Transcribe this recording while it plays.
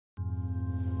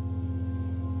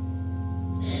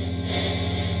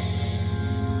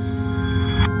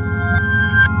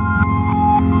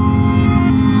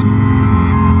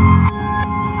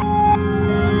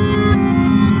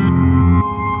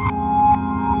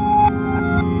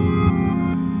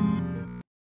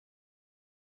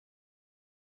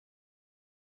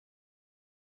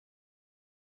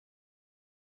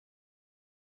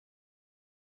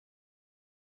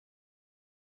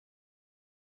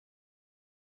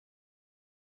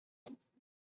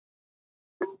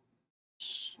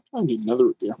I need another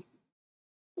root beer.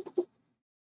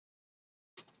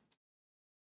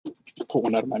 Pull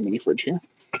one out of my mini fridge here.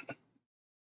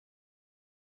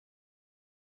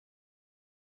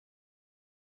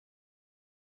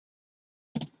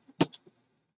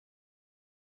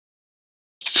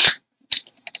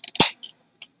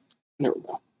 There we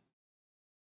go.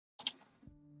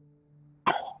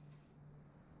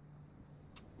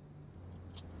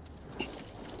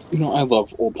 You know, I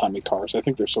love old-timey cars. I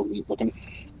think they're so neat looking.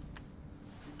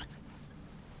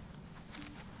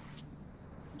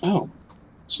 Oh,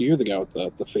 so you're the guy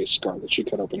with the face scar that she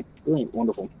cut open. Great,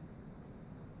 wonderful.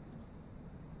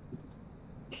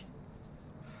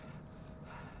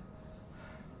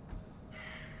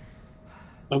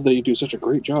 Love that you do such a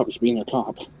great job as being a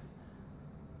cop.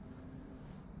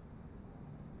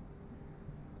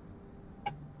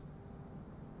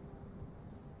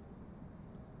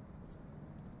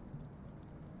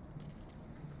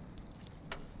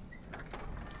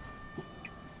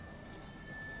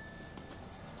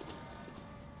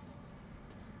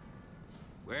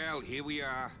 Well, here we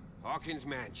are, Hawkins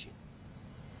Mansion.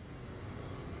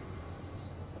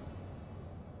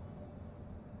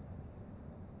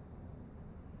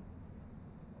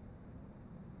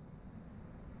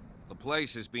 The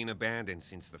place has been abandoned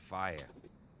since the fire.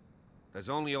 There's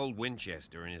only old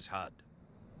Winchester in his hut.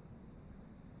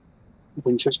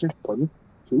 Winchester? Pardon?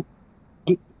 Who?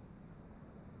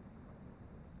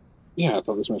 Yeah, I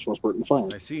thought this mansion was burnt in the fire.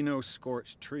 I see no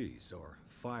scorched trees or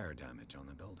fire damage on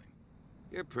the building.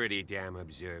 You're pretty damn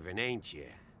observant, ain't you?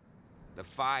 The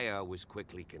fire was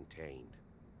quickly contained.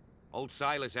 Old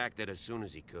Silas acted as soon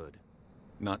as he could.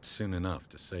 Not soon enough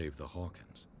to save the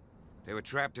Hawkins. They were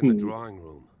trapped in the drawing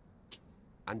room.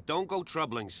 And don't go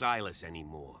troubling Silas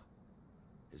anymore.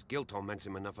 His guilt torments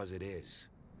him enough as it is.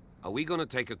 Are we gonna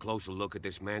take a closer look at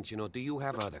this mansion, or do you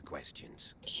have other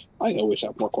questions? I always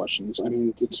have more questions. I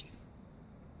mean, it's,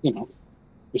 you know,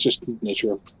 it's just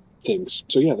nature of things.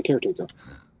 So yeah, the caretaker.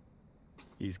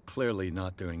 He's clearly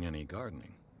not doing any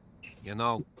gardening. You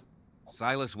know,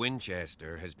 Silas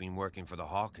Winchester has been working for the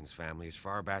Hawkins family as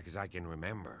far back as I can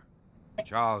remember.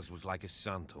 Charles was like a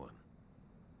son to him.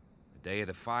 The day of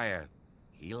the fire,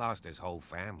 he lost his whole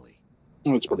family.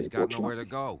 Oh, it's So pretty he's got unfortunate. nowhere to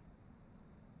go.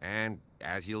 And,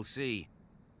 as you'll see,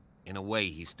 in a way,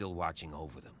 he's still watching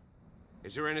over them.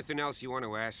 Is there anything else you want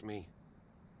to ask me?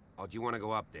 Or do you want to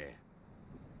go up there?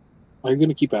 Are you going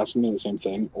to keep asking me the same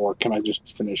thing, or can I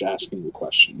just finish asking you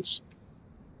questions?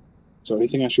 So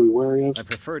anything I should be wary of? I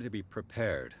prefer to be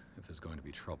prepared if there's going to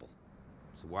be trouble.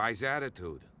 It's a wise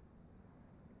attitude.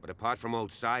 But apart from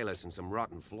old Silas and some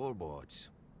rotten floorboards,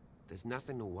 there's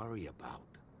nothing to worry about.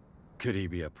 Could he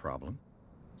be a problem?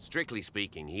 Strictly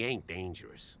speaking, he ain't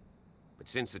dangerous. But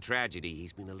since the tragedy,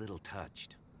 he's been a little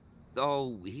touched.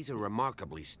 Though, he's a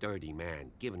remarkably sturdy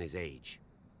man, given his age.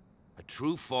 A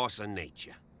true force of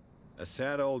nature. A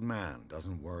sad old man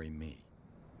doesn't worry me.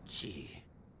 Gee,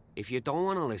 if you don't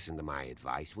want to listen to my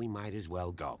advice, we might as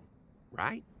well go.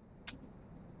 Right?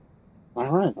 All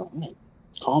right.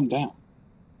 Calm down.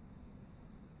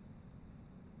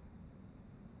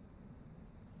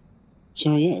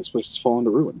 So yeah, this place has fallen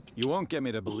to ruin. You won't get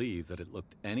me to believe that it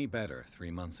looked any better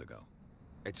 3 months ago.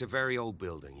 It's a very old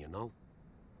building, you know?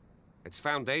 Its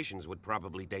foundations would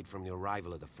probably date from the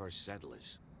arrival of the first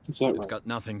settlers. Is that It's right? got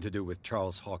nothing to do with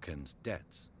Charles Hawkins'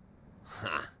 debts.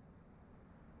 Ha!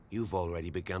 You've already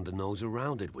begun to nose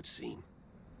around, it would seem.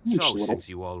 Just a So, little. since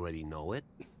you already know it,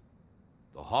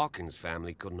 the Hawkins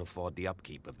family couldn't afford the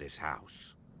upkeep of this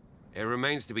house. It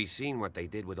remains to be seen what they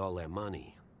did with all their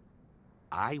money.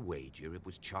 I wager it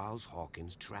was Charles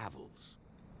Hawkins' travels.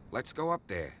 Let's go up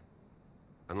there.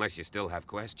 Unless you still have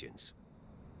questions.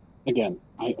 Again,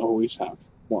 I always have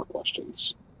more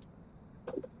questions.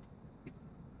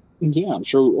 Yeah, I'm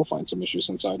sure we'll find some issues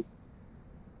inside.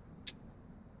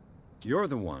 You're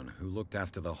the one who looked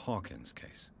after the Hawkins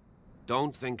case.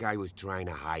 Don't think I was trying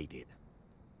to hide it.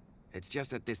 It's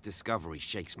just that this discovery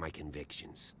shakes my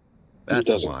convictions. That's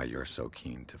doesn't. why you're so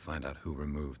keen to find out who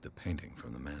removed the painting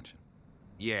from the mansion.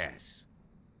 Yes.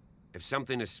 If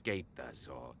something escaped us,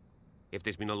 or if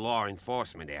there's been a law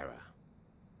enforcement error,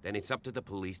 then it's up to the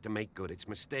police to make good its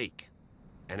mistake.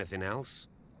 Anything else?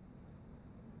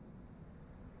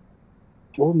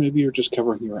 Or maybe you're just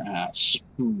covering your ass.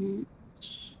 No,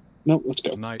 let's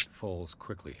go. Night falls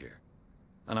quickly here,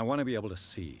 and I want to be able to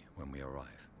see when we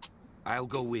arrive. I'll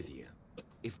go with you,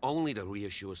 if only to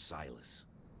reassure Silas.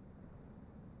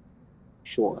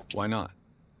 Sure. Why not?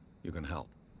 You can help.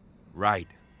 Right.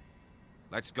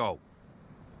 Let's go.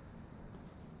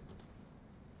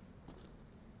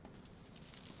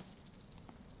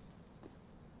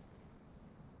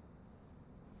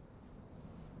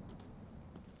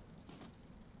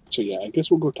 So yeah, I guess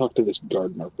we'll go talk to this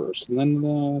gardener first, and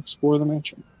then explore the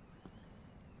mansion.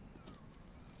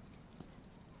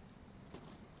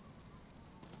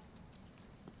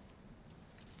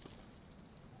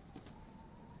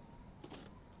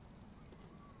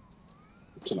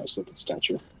 It's a nice looking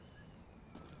statue.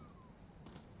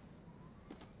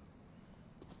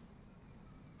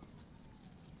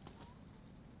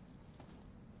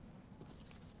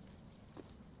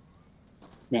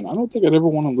 Man, I don't think I'd ever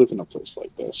want to live in a place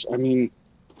like this. I mean,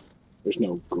 there's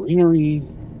no greenery,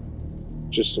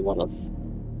 just a lot of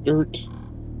dirt.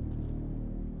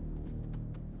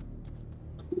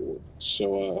 Cool.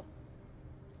 So,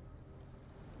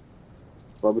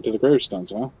 rubber to the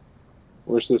gravestones, huh?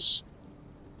 Where's this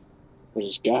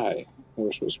guy that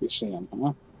we're supposed to be seeing,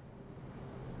 huh?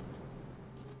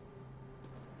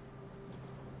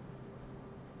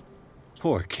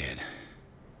 Poor kid.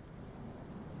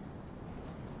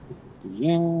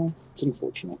 Yeah, it's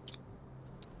unfortunate.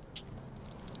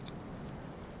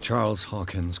 Charles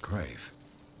Hawkins' grave.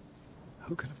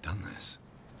 Who could have done this?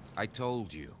 I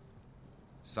told you.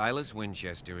 Silas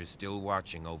Winchester is still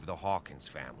watching over the Hawkins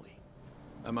family.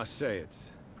 I must say,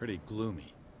 it's pretty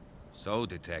gloomy. So,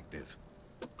 Detective,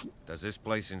 does this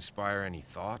place inspire any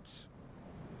thoughts?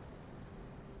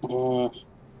 Yeah,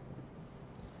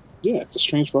 it's a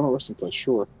strange final resting place,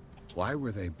 sure. Why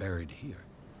were they buried here?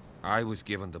 I was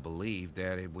given to believe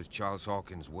that it was Charles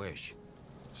Hawkins' wish.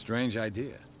 Strange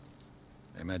idea.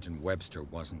 I imagine Webster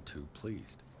wasn't too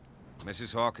pleased.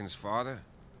 Mrs. Hawkins' father?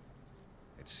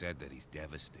 It's said that he's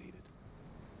devastated.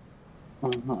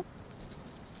 Uh-huh.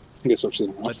 I guess I've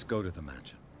seen enough. Let's go to the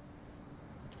mansion.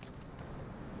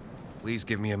 Please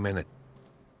give me a minute.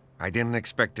 I didn't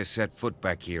expect to set foot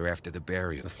back here after the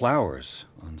burial. The flowers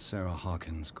on Sarah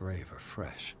Hawkins' grave are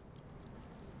fresh.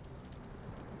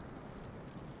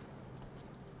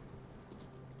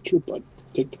 Sure, bud.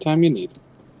 Take the time you need.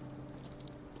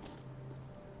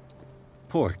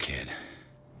 Poor kid.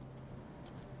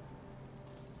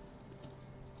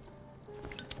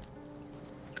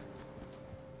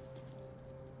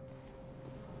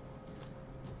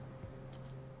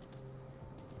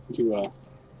 You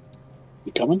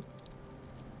coming?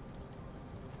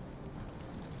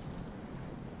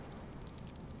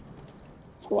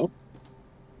 Hello?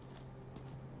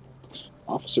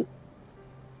 Officer?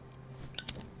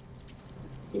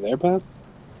 You there, Bob?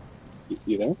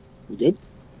 You there? You good?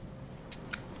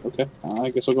 Okay, I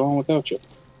guess I'll go on without you.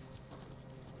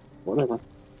 Whatever.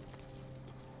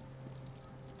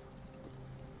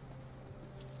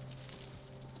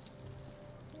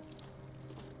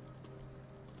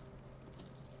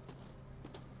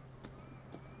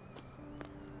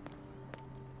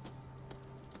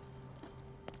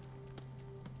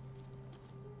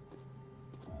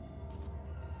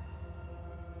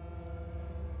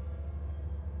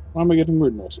 Why am I getting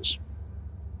weird noises?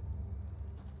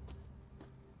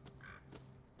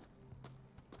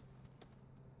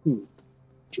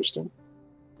 Interesting.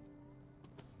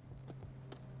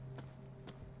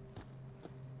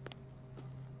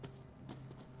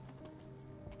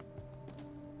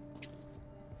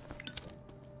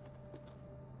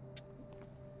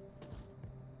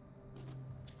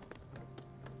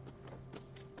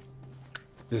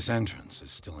 This entrance is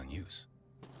still in use.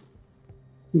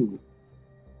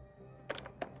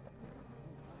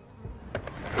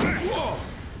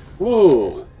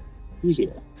 Whoa! Easy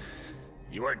there.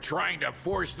 You are trying to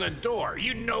force the door,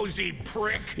 you nosy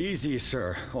prick! Easy,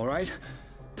 sir, all right?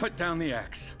 Put down the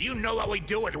axe. You know what we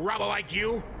do with rubble like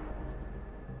you?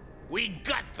 We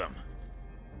gut them.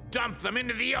 Dump them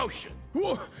into the ocean.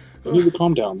 You need to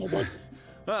calm down there,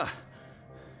 bud.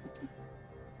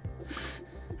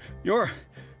 You're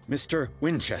Mr.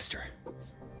 Winchester.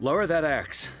 Lower that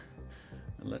axe,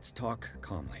 and let's talk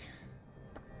calmly.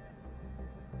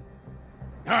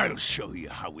 I'll show you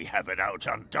how we have it out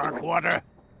on Darkwater.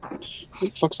 Who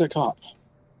the fuck's that cop?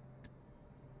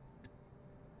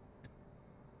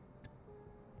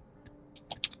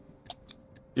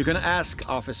 You can ask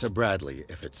Officer Bradley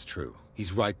if it's true.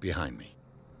 He's right behind me,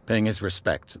 paying his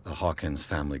respects at the Hawkins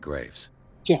family graves.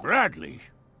 Yeah. Bradley?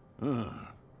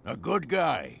 A good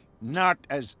guy. Not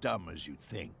as dumb as you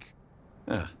think.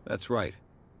 Ah, that's right.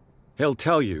 He'll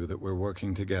tell you that we're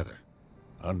working together.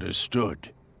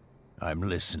 Understood. I'm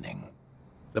listening.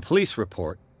 The police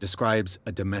report describes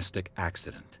a domestic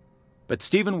accident, but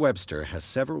Stephen Webster has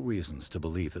several reasons to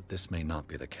believe that this may not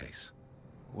be the case.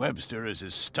 Webster is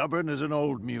as stubborn as an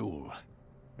old mule.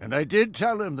 And I did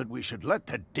tell him that we should let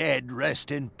the dead rest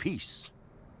in peace.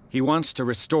 He wants to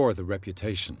restore the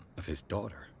reputation of his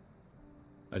daughter.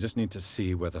 I just need to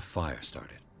see where the fire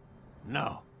started.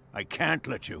 No, I can't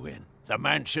let you in. The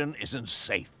mansion isn't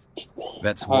safe.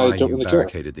 That's I why don't you really care.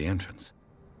 barricaded the entrance.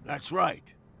 That's right.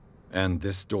 And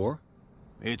this door?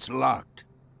 It's locked,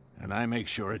 and I make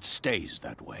sure it stays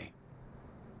that way.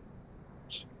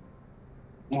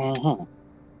 Uh-huh.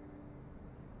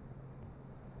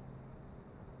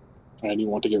 And you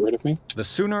want to get rid of me? The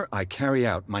sooner I carry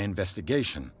out my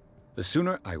investigation, the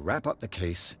sooner I wrap up the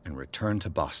case and return to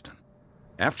Boston.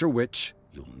 After which,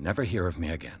 you'll never hear of me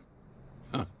again.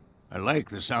 Huh. I like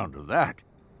the sound of that,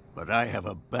 but I have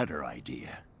a better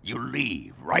idea. You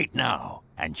leave right now,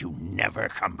 and you never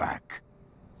come back.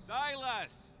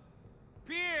 Silas!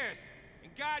 Pierce! In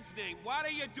God's name, what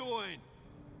are you doing?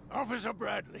 Officer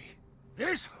Bradley,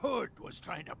 this hood was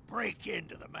trying to break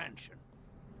into the mansion.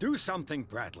 Do something,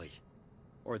 Bradley,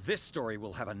 or this story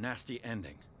will have a nasty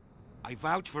ending. I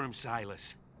vouch for him,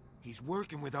 Silas. He's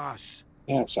working with us.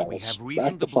 Yeah, We Silas. have Back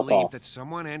reason the to fuck believe off. that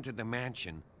someone entered the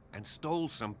mansion and stole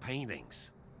some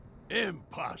paintings.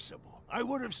 Impossible. I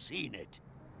would have seen it.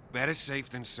 Better safe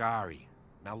than sorry.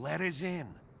 Now let us in.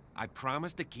 I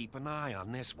promise to keep an eye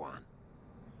on this one.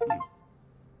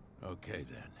 Okay,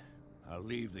 then. I'll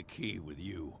leave the key with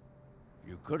you.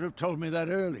 You could have told me that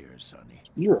earlier, Sonny.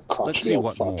 You're a Let's crotchety see old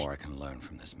what fuck. more I can learn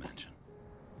from this mansion.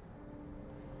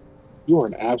 You are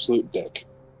an absolute dick.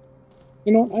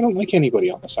 You know what? I don't like anybody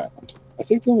on this island. I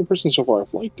think the only person so far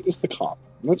I've liked is the cop.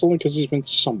 And that's only because he's been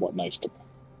somewhat nice to me.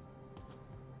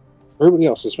 Everybody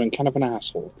else has been kind of an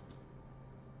asshole.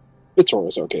 Fitzroy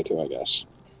was okay too, I guess.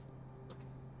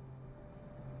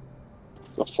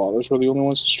 The fathers were the only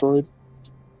ones destroyed?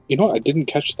 You know what? I didn't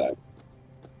catch that.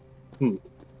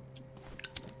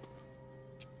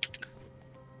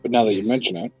 But now that you Yes.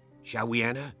 mention it, Shall we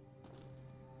enter?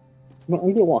 I'm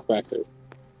going to walk back there.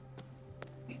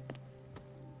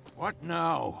 What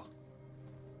now?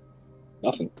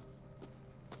 Nothing.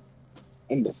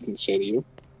 I have nothing to say to you.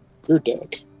 You're a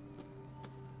dick.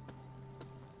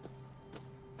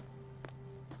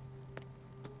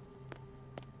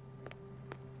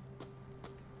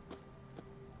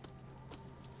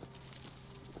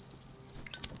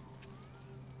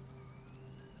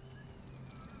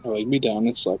 I laid me down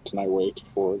and slept, and I wait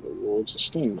for the Lord to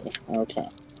sustain me. Okay.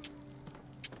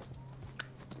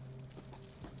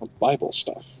 Bible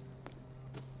stuff.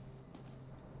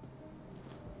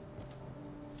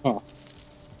 Huh.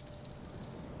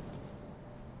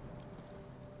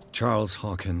 Charles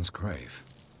Hawkins' grave.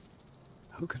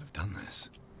 Who could have done this?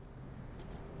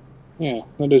 Yeah,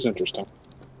 that is interesting.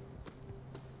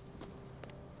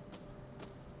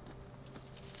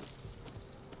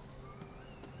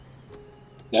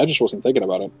 Yeah, I just wasn't thinking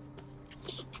about it.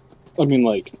 I mean,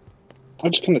 like, I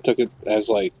just kind of took it as,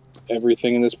 like,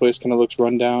 everything in this place kind of looks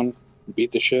run down,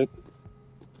 beat to shit.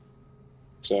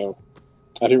 So,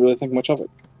 I didn't really think much of it.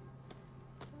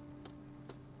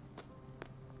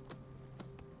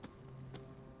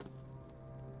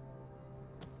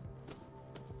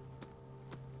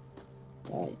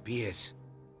 Alright. Pierce,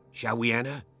 shall we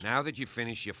enter? Now that you've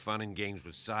finished your fun and games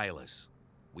with Silas,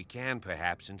 we can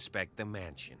perhaps inspect the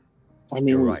mansion. I mean,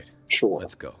 You're right. sure.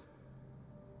 Let's go.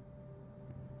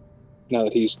 Now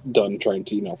that he's done trying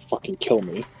to, you know, fucking kill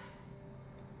me.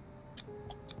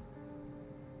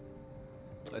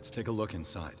 Let's take a look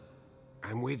inside.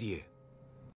 I'm with you.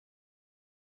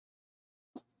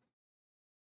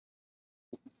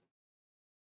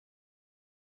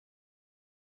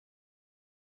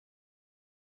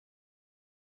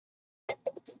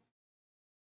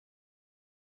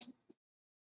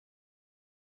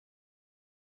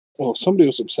 Well, if somebody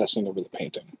was obsessing over the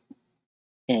painting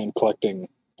and collecting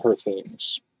her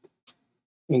things,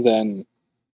 and then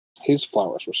his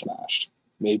flowers were smashed.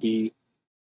 Maybe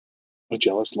a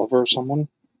jealous lover of someone,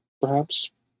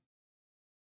 perhaps?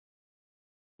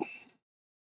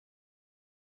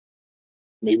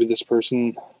 Maybe this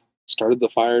person started the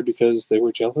fire because they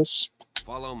were jealous?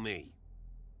 Follow me.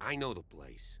 I know the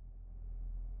place.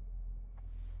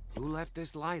 Who left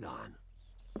this light on?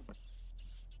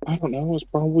 I don't know, it was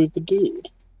probably the dude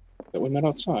that we met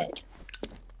outside.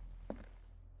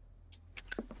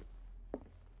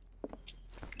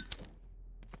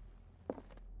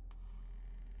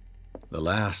 The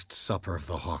Last Supper of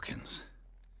the Hawkins.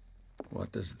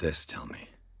 What does this tell me?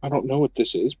 I don't know what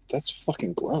this is, but that's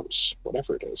fucking gross.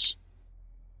 Whatever it is.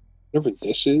 Whatever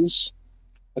this is,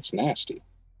 that's nasty.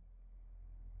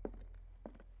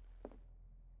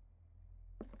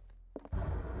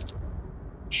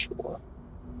 Sure.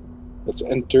 Let's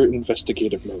enter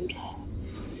investigative mode.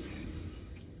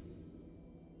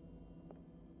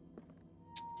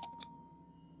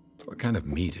 What kind of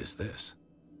meat is this?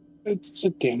 It's a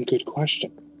damn good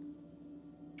question.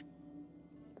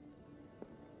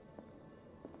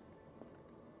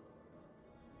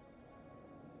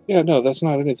 Yeah, no, that's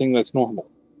not anything that's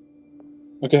normal.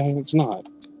 Okay, it's not.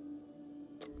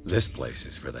 This place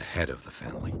is for the head of the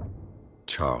family,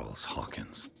 Charles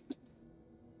Hawkins.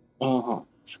 Uh-huh,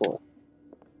 sure.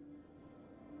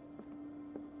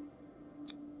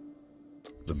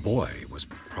 The boy was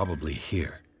probably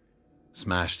here,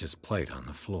 smashed his plate on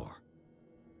the floor.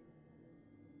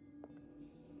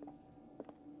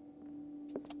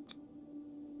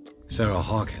 Sarah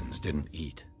Hawkins didn't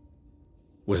eat.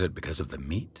 Was it because of the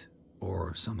meat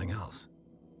or something else?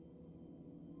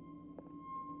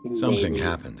 Something Maybe.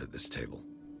 happened at this table.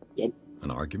 Yep.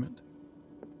 An argument?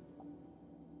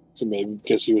 So maybe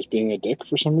because he was being a dick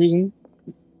for some reason?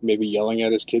 Maybe yelling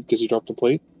at his kid because he dropped the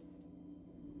plate?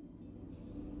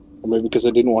 Or maybe because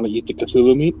I didn't want to eat the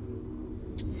Cthulhu meat?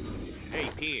 Hey,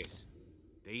 Pierce.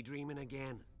 Daydreaming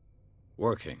again?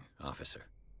 Working, officer.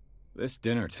 This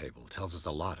dinner table tells us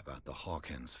a lot about the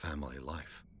Hawkins family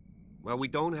life. Well, we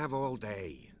don't have all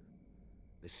day.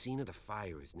 The scene of the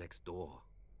fire is next door.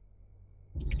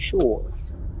 Sure.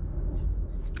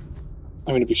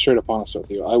 I'm going to be straight up honest with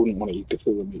you. I wouldn't want to eat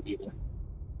Cthulhu meat either.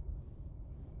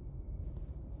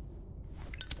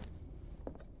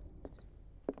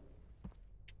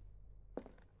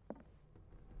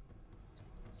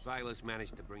 Silas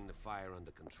managed to bring the fire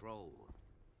under control,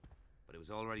 but it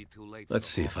was already too late. Let's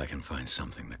see if I can find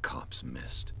something the cops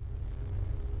missed.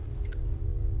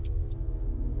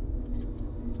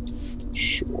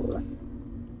 Sure.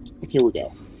 Here we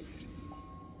go.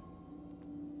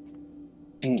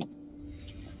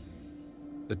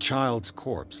 The child's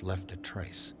corpse left a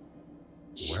trace.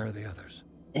 Where are the others?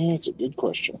 That's a good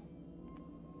question.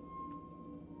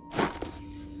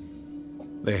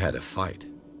 They had a fight.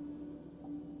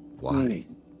 Why?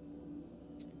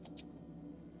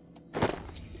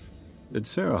 Did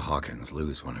Sarah Hawkins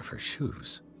lose one of her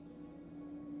shoes?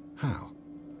 How?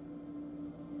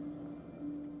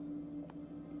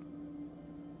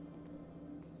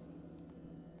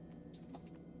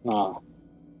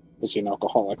 Was he an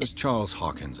alcoholic? Was Charles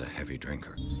Hawkins a heavy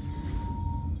drinker?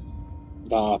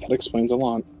 That explains a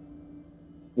lot.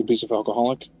 The piece of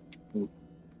alcoholic?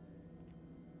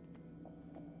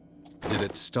 Did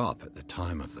it stop at the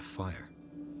time of the fire?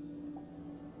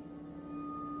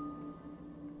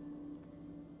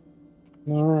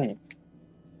 Alright.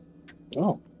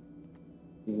 Oh.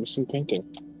 Missing painting.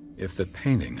 If the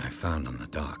painting I found on the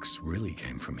docks really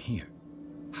came from here,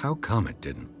 how come it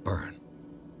didn't burn?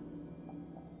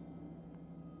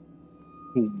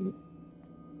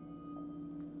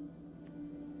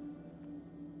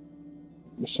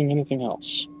 Missing anything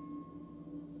else?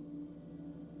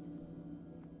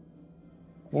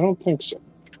 I don't think so.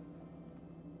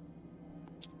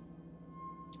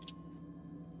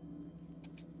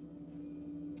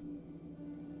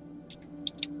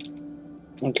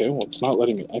 Okay, well, it's not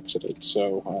letting me exit it,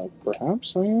 so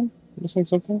perhaps I am missing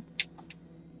something?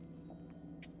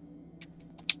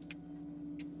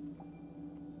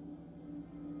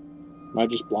 Am I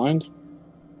just blind?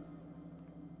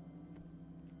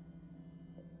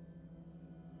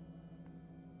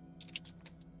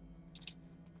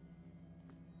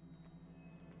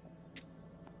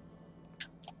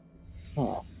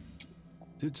 Oh.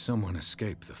 Did someone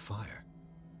escape the fire?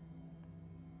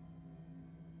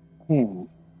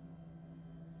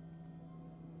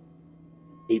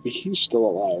 Maybe he's still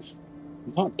alive.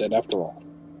 Not dead after all.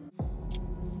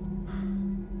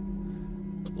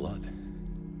 Blood.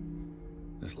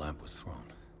 This lamp was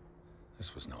thrown.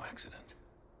 This was no accident.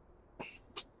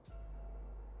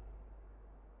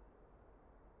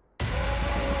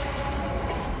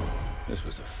 This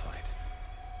was a fight.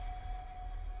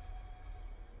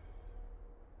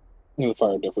 The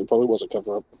fire definitely probably was a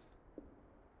cover-up.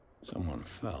 Someone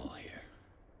fell here.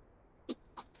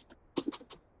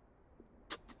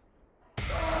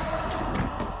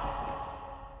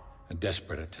 A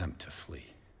desperate attempt to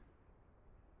flee.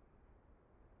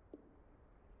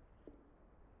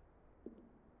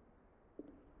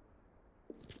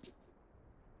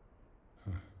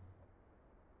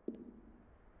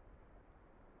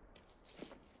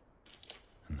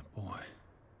 And the boy.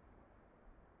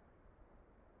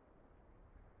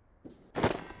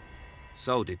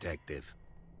 So, Detective,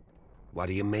 what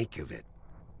do you make of it?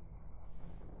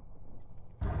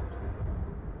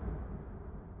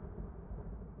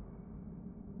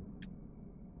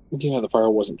 Yeah, the fire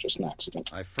wasn't just an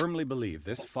accident. I firmly believe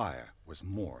this fire was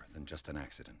more than just an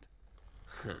accident.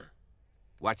 Huh.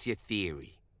 What's your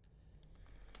theory?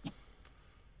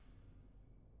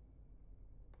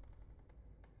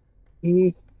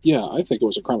 Yeah, I think it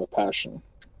was a crime of passion.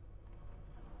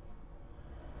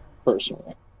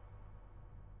 Personally.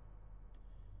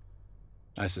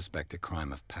 I suspect a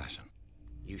crime of passion.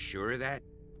 You sure of that?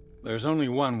 There's only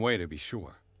one way to be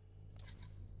sure.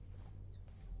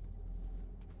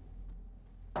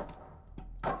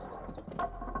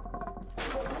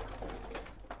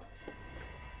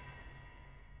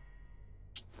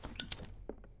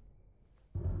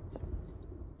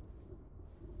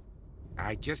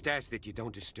 I just ask that you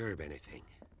don't disturb anything.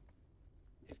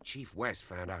 If Chief West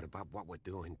found out about what we're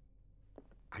doing,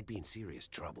 I'd be in serious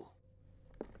trouble.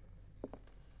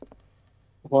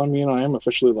 Well, I mean, I am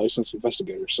officially a licensed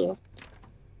investigator, so...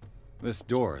 This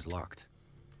door is locked.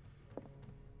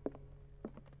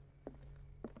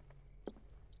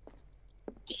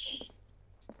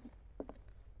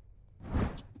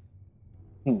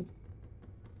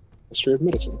 History of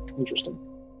medicine. Interesting.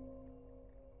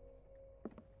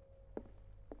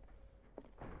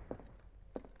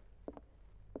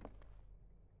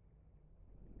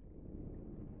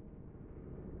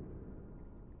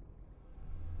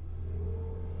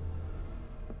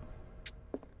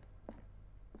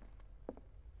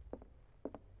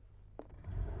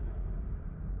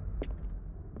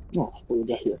 Oh, what do we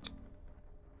got here?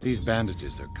 These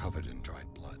bandages are covered in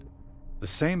dried blood. The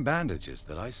same bandages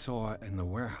that I saw in the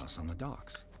warehouse on the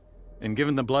docks. And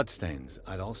given the bloodstains,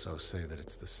 I'd also say that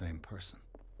it's the same person.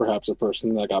 Perhaps a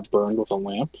person that got burned with a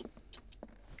lamp?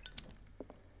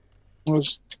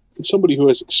 Was somebody who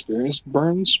has experienced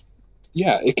burns?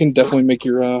 Yeah, it can definitely make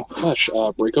your flesh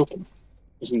break open.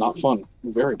 It's not fun.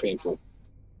 Very painful.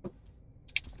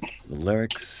 The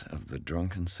lyrics of the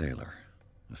drunken sailor.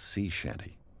 A sea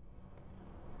shanty.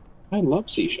 I love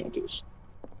sea shanties.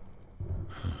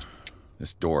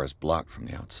 This door is blocked from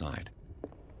the outside.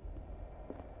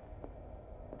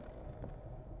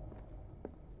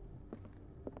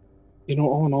 You know,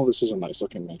 all in all, this is a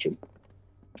nice-looking mansion.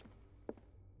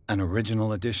 An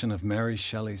original edition of Mary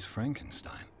Shelley's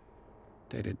Frankenstein.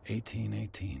 Dated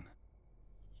 1818.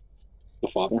 The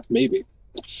father? Maybe.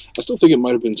 I still think it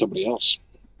might have been somebody else.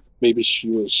 Maybe she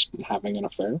was having an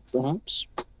affair, perhaps?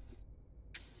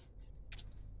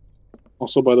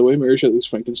 Also, by the way, Mary Shelley's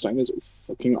Frankenstein is a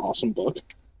fucking awesome book.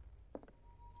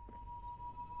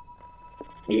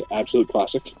 An absolute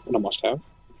classic and a must-have.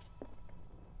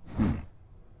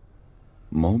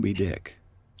 Moby Dick.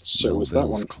 So was that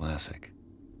one. Classic.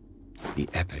 The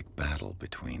epic battle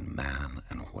between man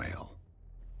and whale.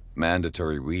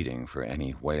 Mandatory reading for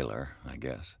any whaler, I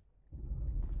guess.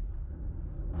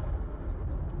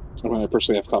 I mean, I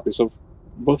personally have copies of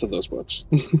both of those books.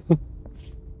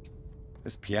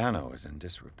 This piano is in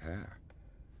disrepair.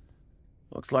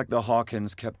 Looks like the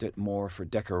Hawkins kept it more for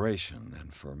decoration than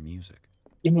for music.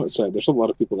 You know what's sad? There's a lot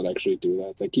of people that actually do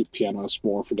that. They keep pianos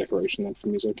more for decoration than for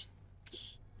music.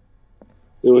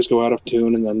 They always go out of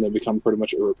tune and then they become pretty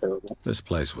much irreparable. This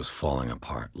place was falling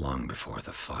apart long before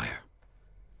the fire.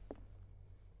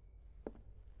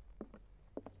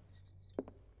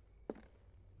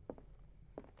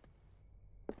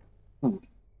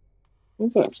 Well,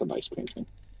 that's a nice painting.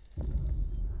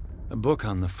 A book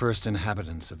on the first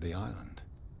inhabitants of the island.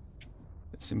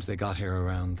 It seems they got here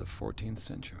around the 14th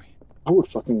century. I would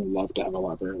fucking love to have a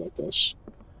library like this.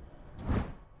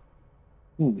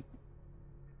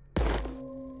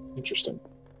 Interesting.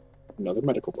 Another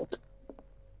medical book.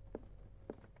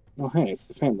 Oh, hey, it's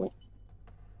the family.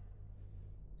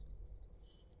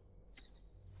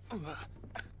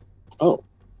 Oh.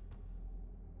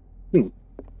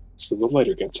 So the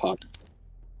lighter gets hot.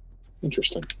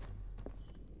 Interesting.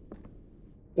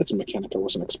 That's a mechanic I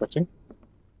wasn't expecting.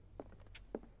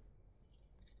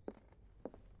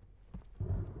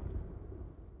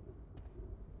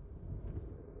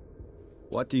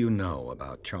 What do you know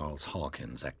about Charles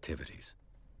Hawkins' activities?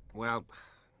 Well,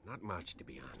 not much, to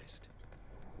be honest.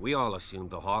 We all assumed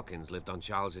the Hawkins lived on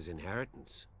Charles's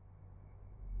inheritance.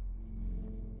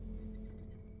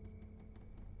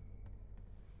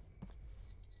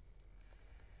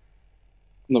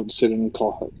 No decision to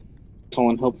call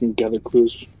and help me gather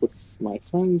clues with my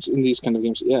friends in these kind of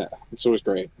games. Yeah, it's always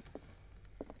great.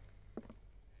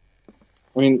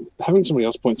 I mean, having somebody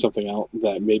else point something out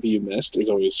that maybe you missed is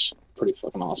always pretty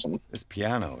fucking awesome. This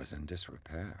piano is in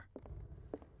disrepair.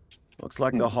 Looks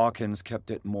like the Hawkins kept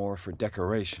it more for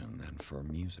decoration than for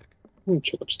music. Let me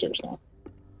check upstairs now.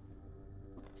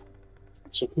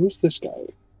 So who's this guy?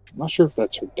 I'm not sure if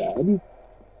that's her dad.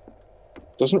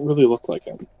 Doesn't really look like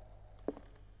him.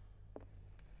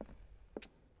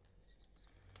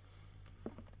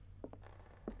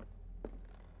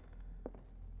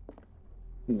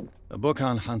 A book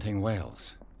on hunting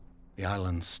whales. The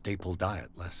island's staple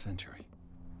diet last century.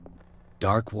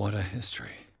 Dark water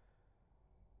history.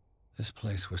 This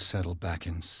place was settled back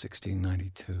in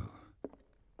 1692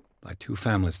 by two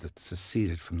families that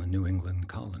seceded from the New England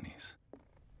colonies.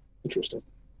 Interesting.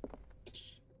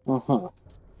 Uh-huh.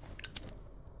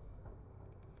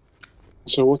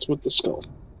 So what's with the skull?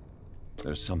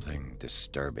 There's something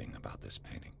disturbing about this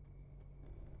painting.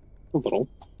 A little.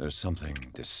 There's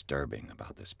something disturbing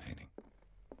about this painting.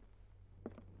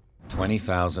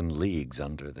 20,000 leagues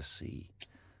under the sea.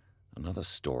 Another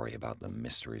story about the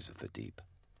mysteries of the deep.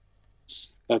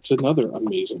 That's another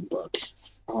amazing book.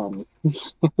 I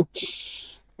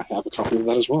have a copy of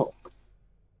that as well.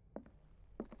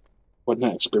 What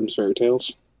next? Grimm's Fairy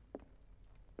Tales?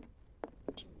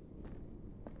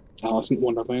 Alice in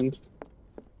Wonderland?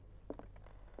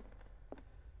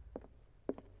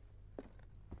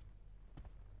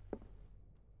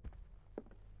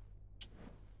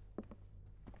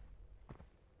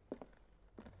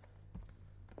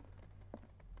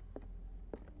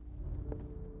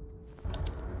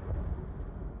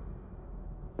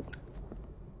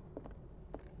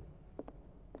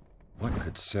 What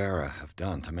could Sarah have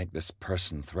done to make this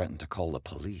person threaten to call the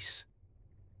police?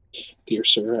 Dear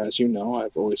sir, as you know,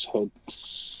 I've always held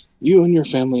you and your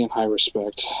family in high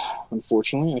respect.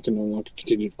 Unfortunately, I can no longer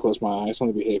continue to close my eyes on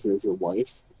the behavior of your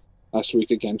wife. Last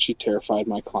week, again, she terrified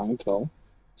my clientele.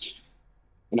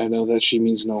 And I know that she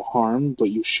means no harm, but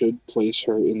you should place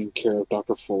her in care of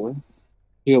Dr. Fuller.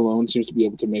 He alone seems to be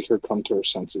able to make her come to her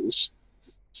senses.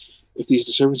 If these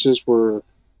disturbances were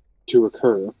to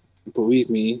occur, believe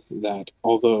me that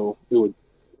although it would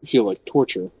feel like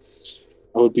torture,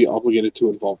 I would be obligated to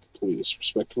involve the police.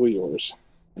 Respectfully yours,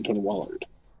 Anton Wellard.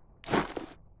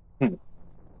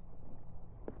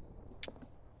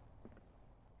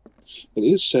 It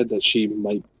is said that she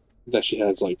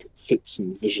has like fits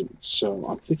and visions, so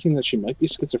I'm thinking that she might be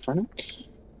schizophrenic,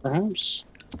 perhaps.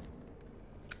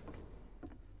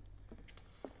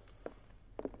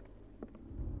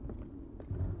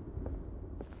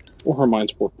 Or her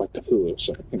mind's warped by Cthulhu,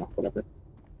 so, whatever.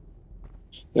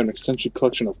 They have an extensive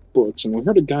collection of books, and we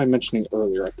heard a guy mentioning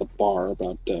earlier at the bar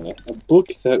about a book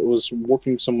that was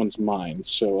warping someone's mind,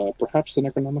 so perhaps the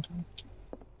Necronomicon?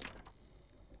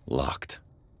 Locked.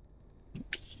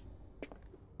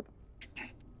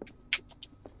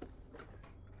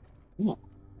 Oh,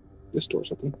 this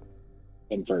door's open.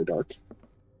 And very dark.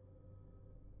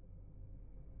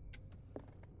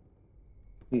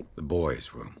 The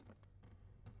boys' room.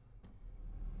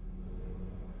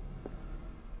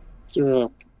 Is there a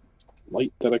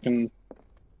light that I can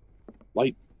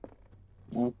light?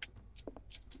 No?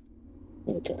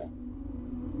 Okay.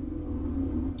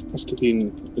 Let's do the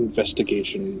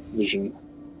investigation vision.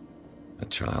 A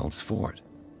child's fort.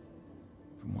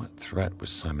 From what threat was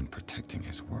Simon protecting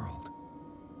his world?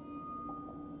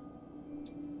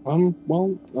 Well,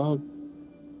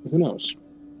 who knows?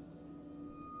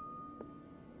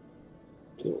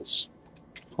 Pills.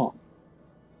 Huh.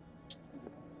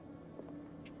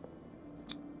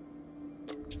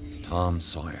 Tom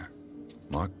Sawyer.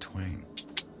 Mark Twain.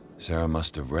 Sarah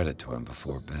must have read it to him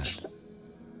before bed.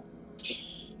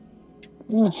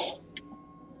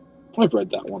 I've read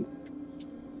that one.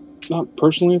 Not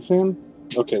personally a fan.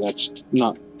 Okay, that's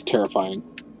not terrifying.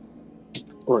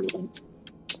 Or anything.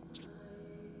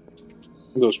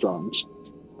 Those drawings.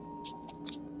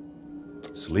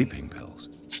 Sleeping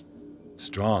pills.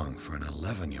 Strong for an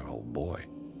 11-year-old boy.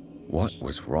 What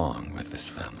was wrong with this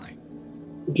family?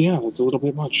 Yeah, that's a little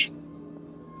bit much.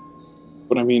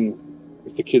 But I mean,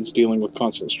 if the kid's dealing with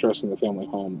constant stress in the family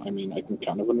home, I mean, I can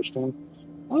kind of understand.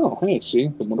 Oh, hey, see?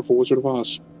 The Wonderful Wizard of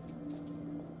Oz.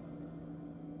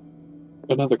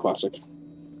 Another classic.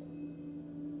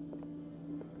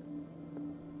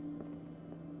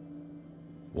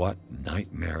 What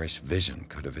nightmarish vision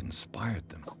could have inspired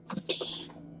them?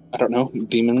 I don't know,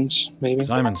 demons, maybe?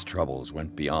 Simon's troubles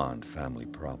went beyond family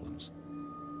problems.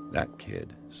 That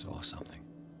kid saw something.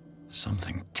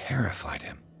 Something terrified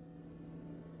him.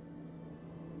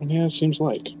 Yeah, it seems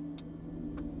like.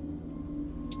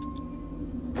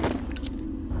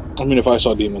 I mean, if I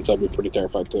saw demons, I'd be pretty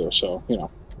terrified too, so,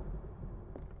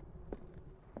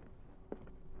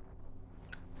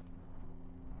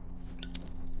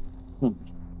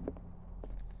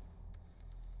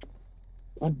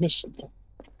 I missed something.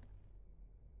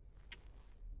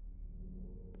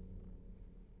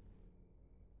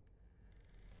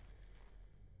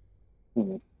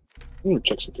 I'm gonna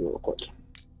check something real quick.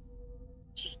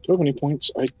 Do I have any points?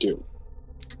 I do.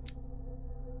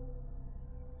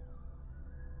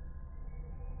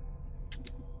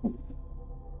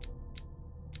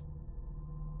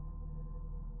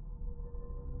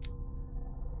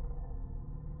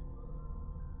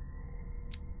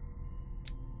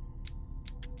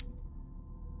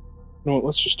 You know what,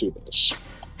 let's just do this.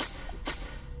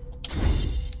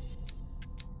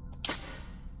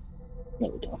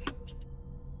 There we go.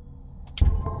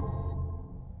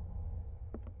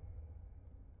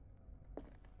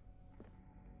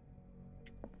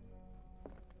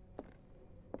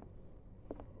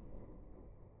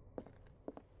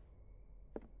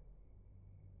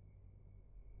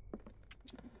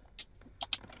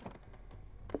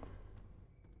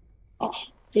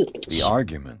 There it is. The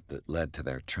argument that led to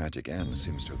their tragic end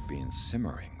seems to have been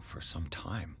simmering for some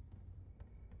time.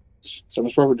 So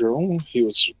Miss Robert Joel, he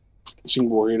seemed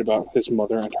worried about his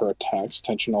mother and her attacks.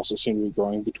 Tension also seemed to be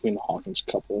growing between the Hawkins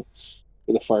couple,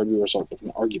 with the fire be a result of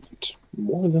an argument.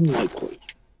 More than likely.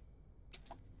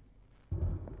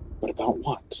 But about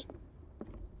what?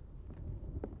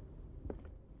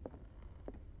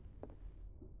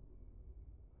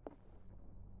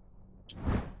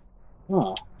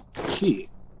 Ah, key.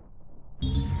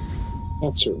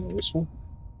 That's certainly useful.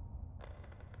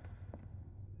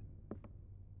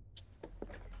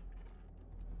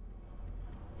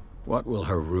 What will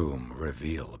her room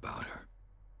reveal about her?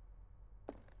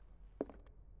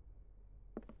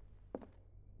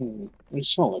 A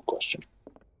solid question.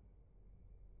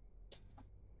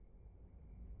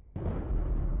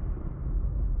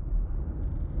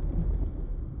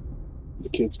 The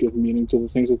kids give meaning to the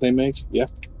things that they make? Yeah,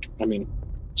 I mean,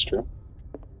 it's true.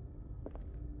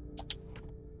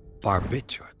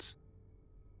 Barbiturates.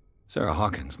 Sarah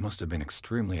Hawkins must have been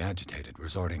extremely agitated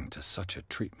resorting to such a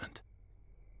treatment.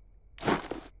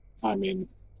 I mean,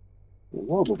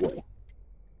 probably.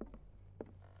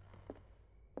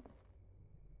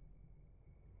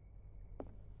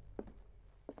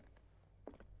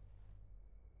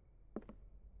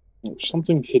 There's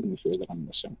something hidden here that I'm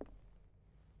missing.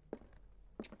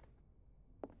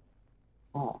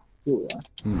 Ah, here we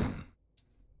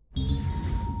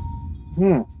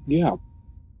are. Yeah.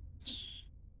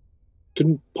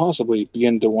 Couldn't possibly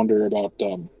begin to wonder about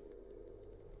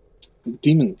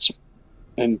demons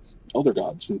and elder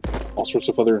gods and all sorts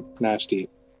of other nasty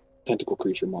tentacle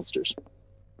creature monsters.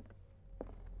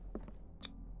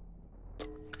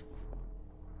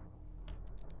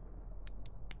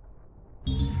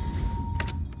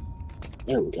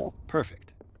 There we go.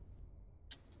 Perfect.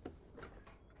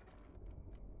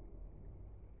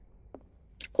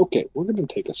 Okay, we're going to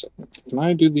take a second. Can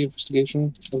I do the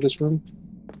investigation of this room?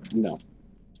 No.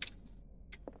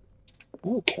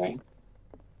 Okay.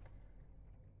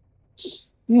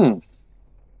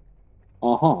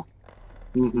 Uh-huh.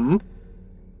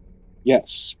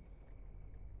 Yes.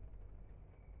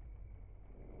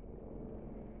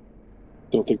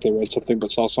 Don't think they read something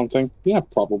but saw something? Yeah,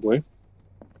 probably.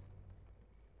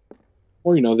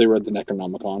 Or, they read the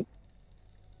Necronomicon.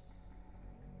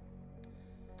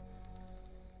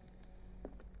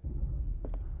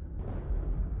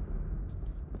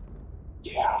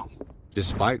 Yeah.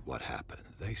 Despite what happened,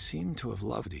 they seem to have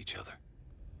loved each other.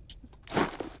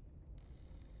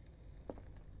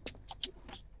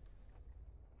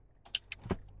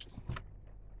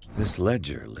 This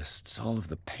ledger lists all of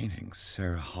the paintings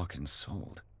Sarah Hawkins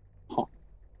sold. Huh.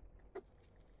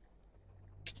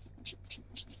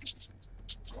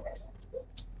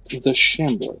 The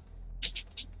Shambler.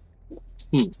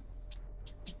 It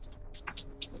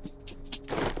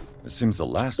seems the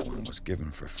last one was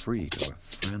given for free to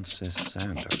Francis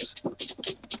Sanders.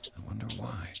 I wonder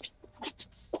why.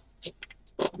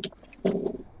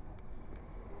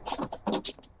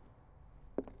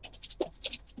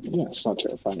 Yeah, it's not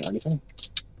terrifying or anything.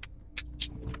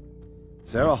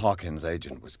 Sarah Hawkins'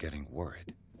 agent was getting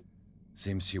worried.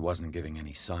 Seems she wasn't giving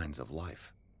any signs of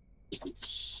life.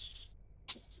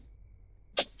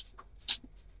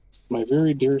 My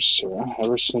very dear Sarah,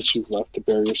 ever since you left to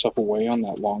bury yourself away on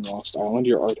that long-lost island,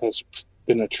 your art has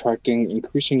been attracting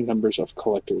increasing numbers of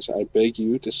collectors. I beg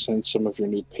you to send some of your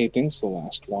new paintings, the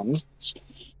last ones,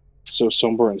 so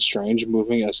somber and strange,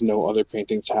 moving as no other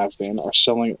paintings have been, are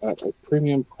selling at a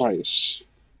premium price.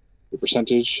 The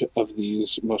percentage of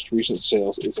these most recent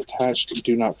sales is attached.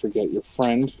 Do not forget your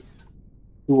friend,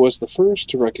 who was the first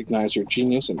to recognize your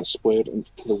genius and display it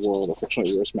into the world.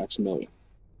 Affectionately yours, Maximilian.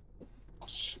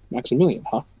 Maximilian,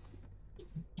 huh?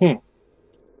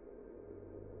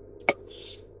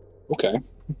 Okay.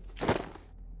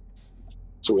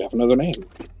 So we have another name.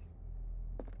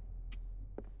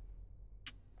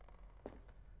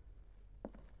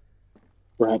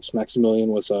 Perhaps Maximilian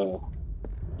was that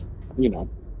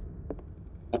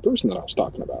person that I was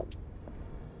talking about.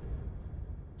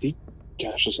 Deep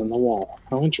gashes in the wall.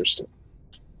 How interesting.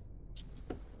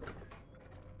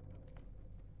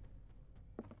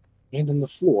 And in the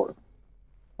floor.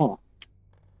 Huh.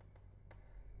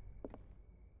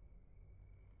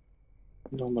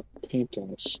 And on the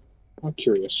paintings. I'm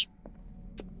curious.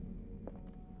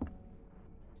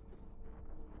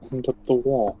 And up the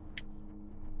wall.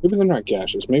 Maybe they're not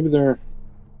gashes. Maybe they're...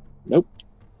 Nope.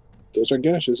 Those are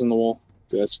gashes in the wall.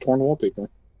 That's torn wallpaper.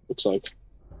 Looks like.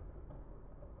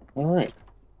 Alright.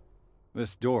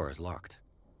 This door is locked.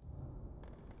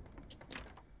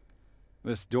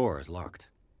 This door is locked.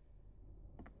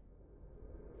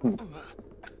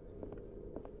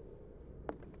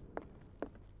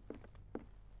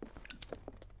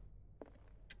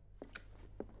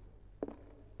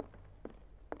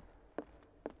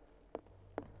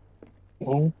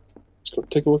 Well, let's go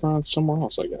take a look around somewhere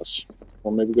else, I guess.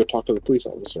 Or maybe go talk to the police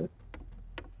officer.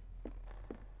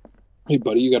 Hey,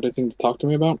 buddy, you got anything to talk to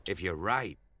me about? If you're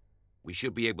right, we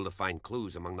should be able to find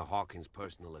clues among the Hawkins'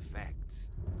 personal effects.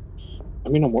 I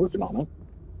mean, I'm working on it.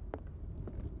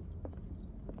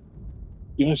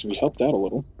 Be nice if you helped out a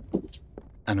little.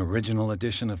 An original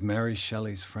edition of Mary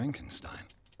Shelley's Frankenstein,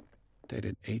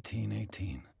 dated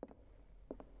 1818.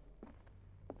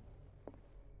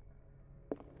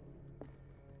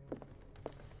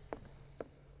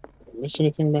 Did I miss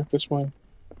anything back this way?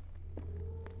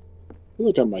 I feel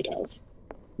like I might have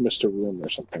missed a room or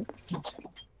something.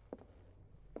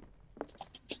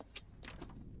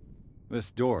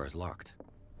 This door is locked.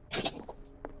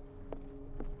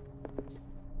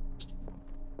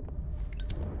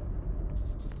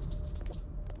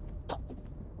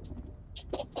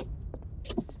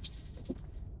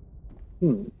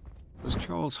 Was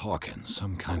Charles Hawkins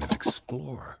some kind of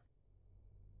explorer?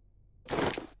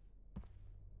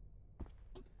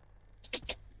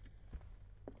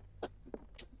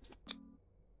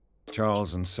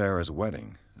 Charles and Sarah's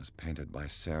wedding is painted by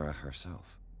Sarah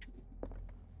herself.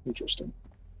 Interesting.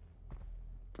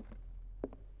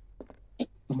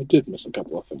 I did miss a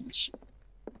couple of things.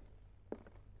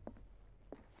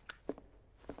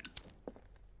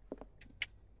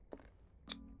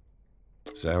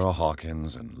 Sarah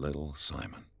Hawkins and little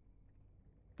Simon.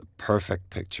 The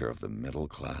perfect picture of the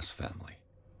middle-class family.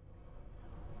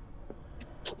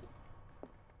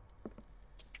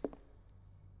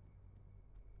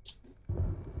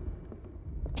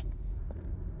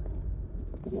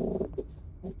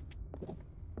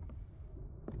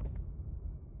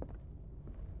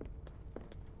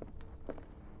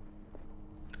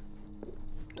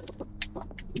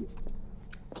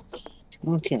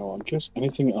 Okay, well, I guess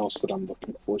anything else that I'm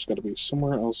looking for has got to be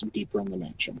somewhere else deeper in the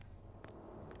mansion.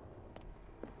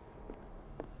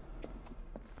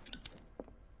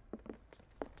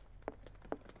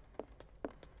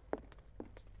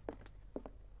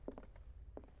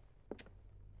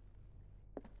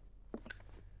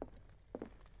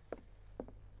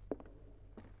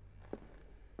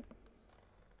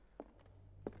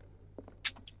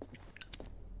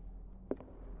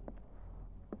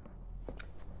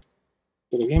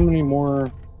 Did I gain any more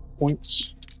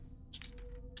points?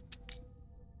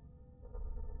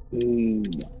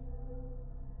 No.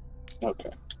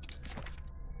 Okay.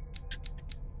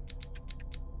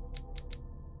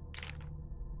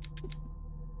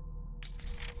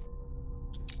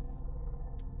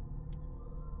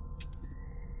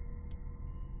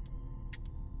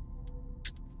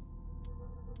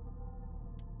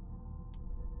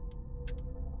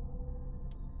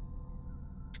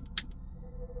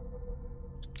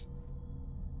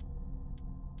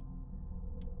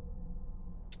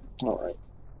 All right.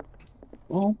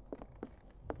 Well,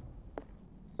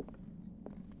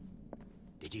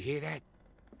 Did you hear that?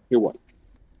 hear what?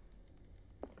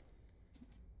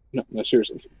 No,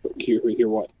 seriously. Hear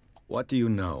what? What do you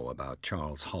know about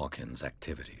Charles Hawkins'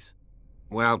 activities?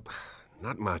 Well,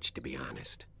 not much, to be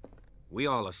honest. We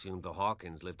all assumed the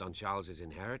Hawkins lived on Charles's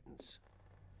inheritance.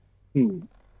 And?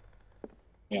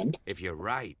 If you're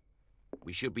right,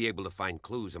 we should be able to find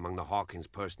clues among the Hawkins'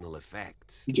 personal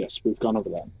effects. Yes, we've gone over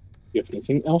that. You have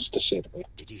anything else to say to me?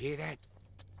 Did you hear that?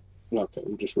 Okay,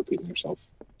 you're just repeating yourself.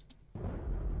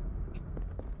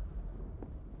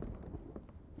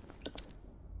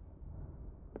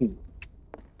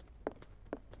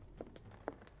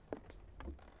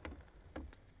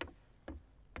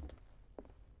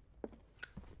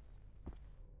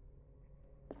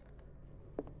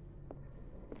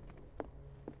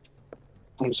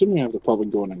 I'm assuming I have to probably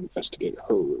go in and investigate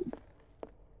her room.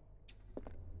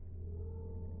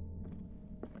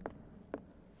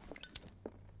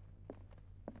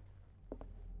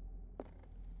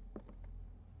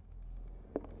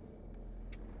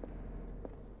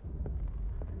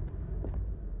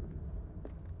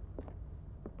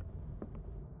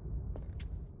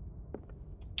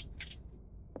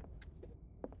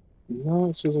 No,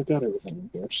 it says I got everything in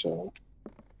here, so...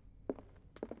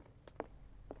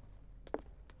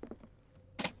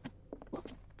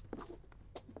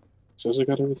 It says I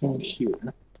got everything in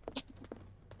here.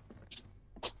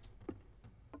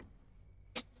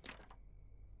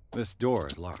 This door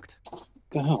is locked. What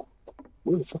the hell?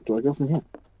 Where the fuck do I go from here?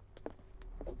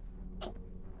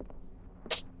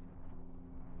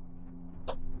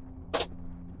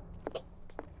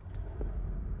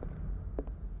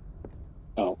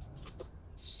 Oh.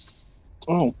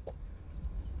 Oh.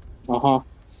 Uh-huh.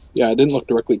 Yeah, I didn't look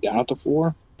directly down at the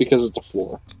floor because it's a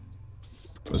floor.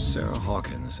 Was Sarah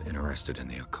Hawkins interested in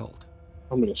the occult?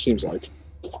 I mean, it seems like.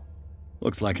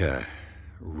 Looks like a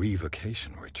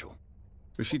revocation ritual.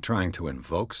 Was she trying to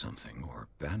invoke something or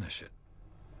banish it?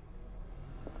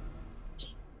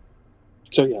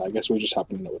 So yeah, I guess we just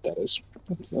happen to know what that is.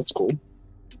 That's cool.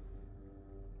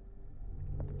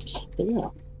 But yeah.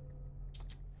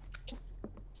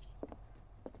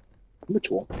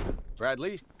 Ritual.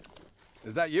 Bradley?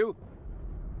 Is that you?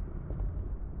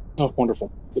 Oh,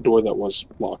 wonderful. The door that was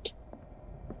locked.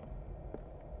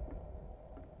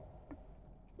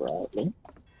 Bradley?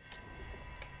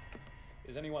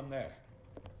 Is anyone there?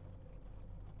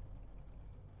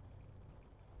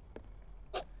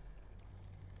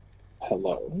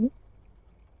 Hello?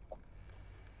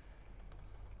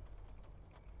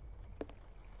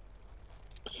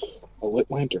 A lit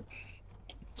lantern.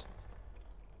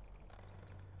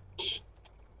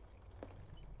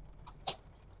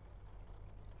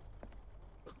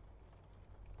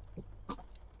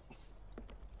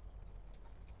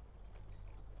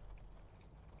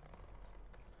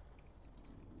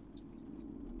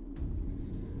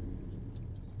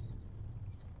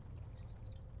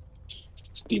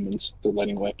 It's demons. They're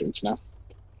lighting lanterns now.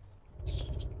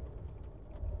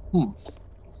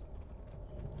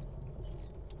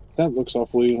 That looks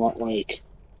awfully a lot like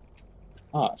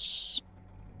us,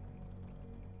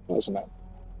 doesn't it?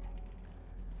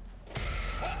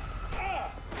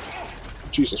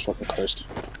 Jesus fucking Christ.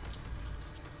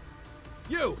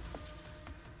 You!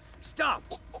 Stop!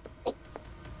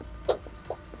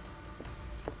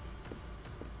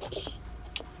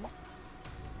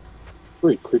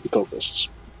 Great, creepy cultists.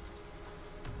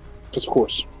 Because of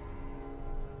course.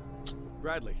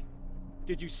 Bradley,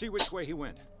 did you see which way he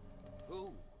went?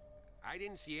 Who? I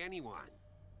didn't see anyone.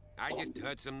 I just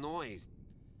heard some noise.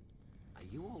 Are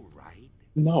you all right?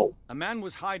 No. A man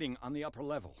was hiding on the upper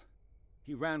level.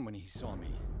 He ran when he saw me.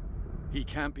 He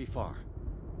can't be far.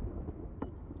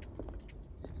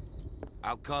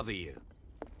 I'll cover you.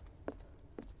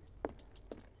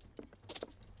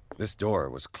 This door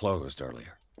was closed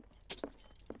earlier.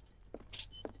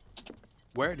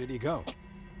 Where did he go?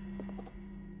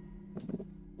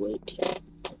 Right.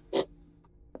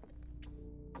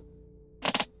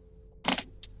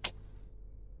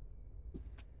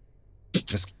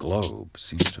 This globe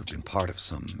seems to have been part of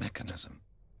some mechanism.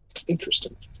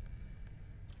 Interesting.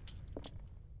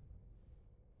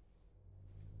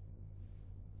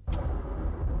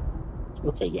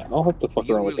 Okay, yeah, I'll have to fuck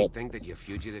You around with really that. think that your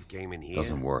fugitive came in here?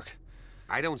 Doesn't work.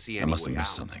 I don't see any I must have way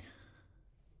missed out. something.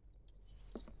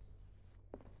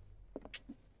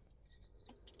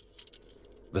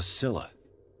 The Scylla.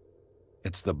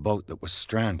 It's the boat that was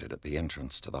stranded at the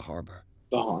entrance to the harbor.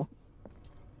 Uh-huh.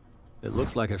 It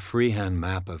looks like a freehand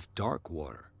map of dark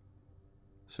water.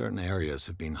 Certain areas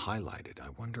have been highlighted. I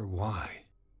wonder why.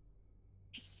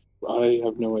 I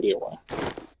have no idea why.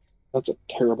 That's a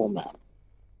terrible map.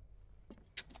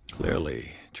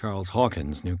 Clearly, Charles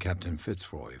Hawkins knew Captain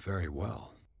Fitzroy very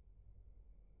well.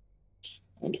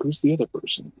 And who's the other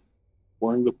person?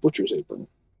 Wearing the butcher's apron.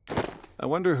 I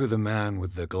wonder who the man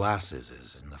with the glasses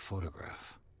is in the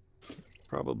photograph.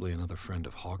 Probably another friend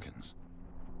of Hawkins.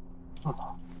 Huh.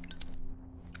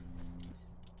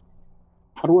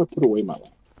 How do I put away my lamp?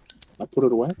 Can I put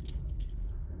it away?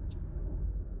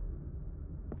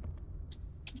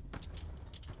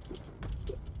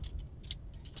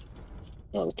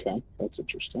 Okay, that's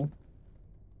interesting.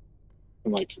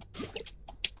 And like,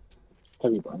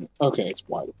 heavy burn. Okay, it's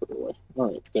wide to put it away.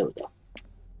 Alright, there we go.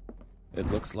 It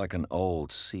looks like an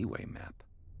old seaway map.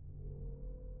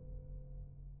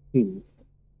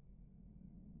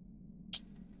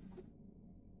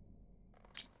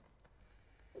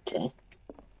 Okay.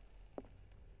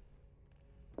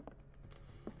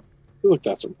 I feel like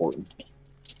that's important.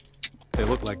 They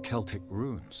look like Celtic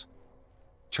runes.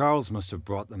 Charles must have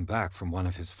brought them back from one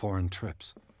of his foreign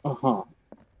trips. Uh-huh.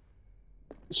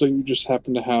 So you just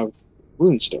happen to have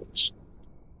runestones.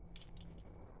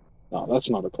 No, that's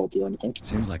not occulty or anything.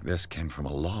 Seems like this came from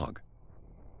a log.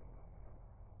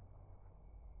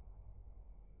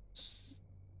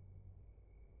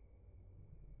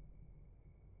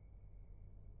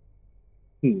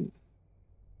 Hmm.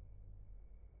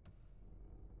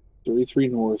 33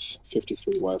 north,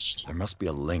 53 west. There must be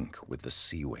a link with the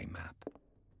seaway map.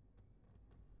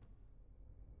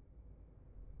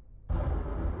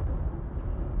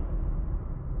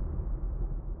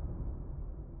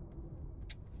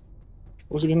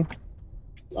 What was it again?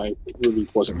 I really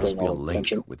There wasn't must paying be a all link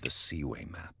attention. with the seaway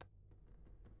map.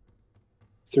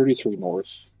 33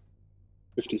 north,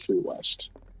 53 west.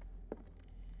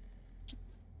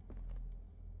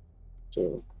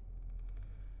 So,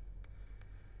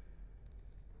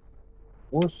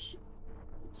 north,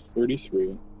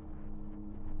 33,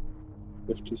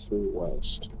 53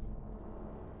 west.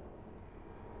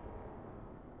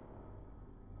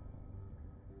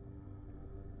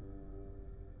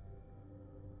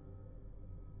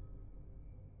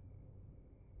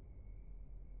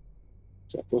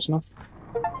 Is that close enough?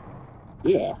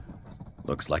 Yeah.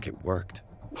 Looks like it worked.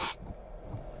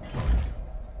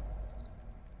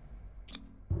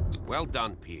 Well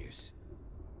done, Pierce.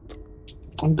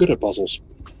 I'm good at puzzles.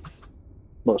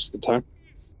 Most of the time.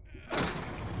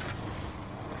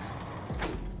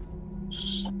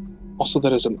 Also,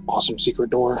 that is an awesome secret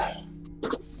door.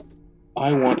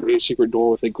 I want a secret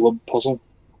door with a globe puzzle.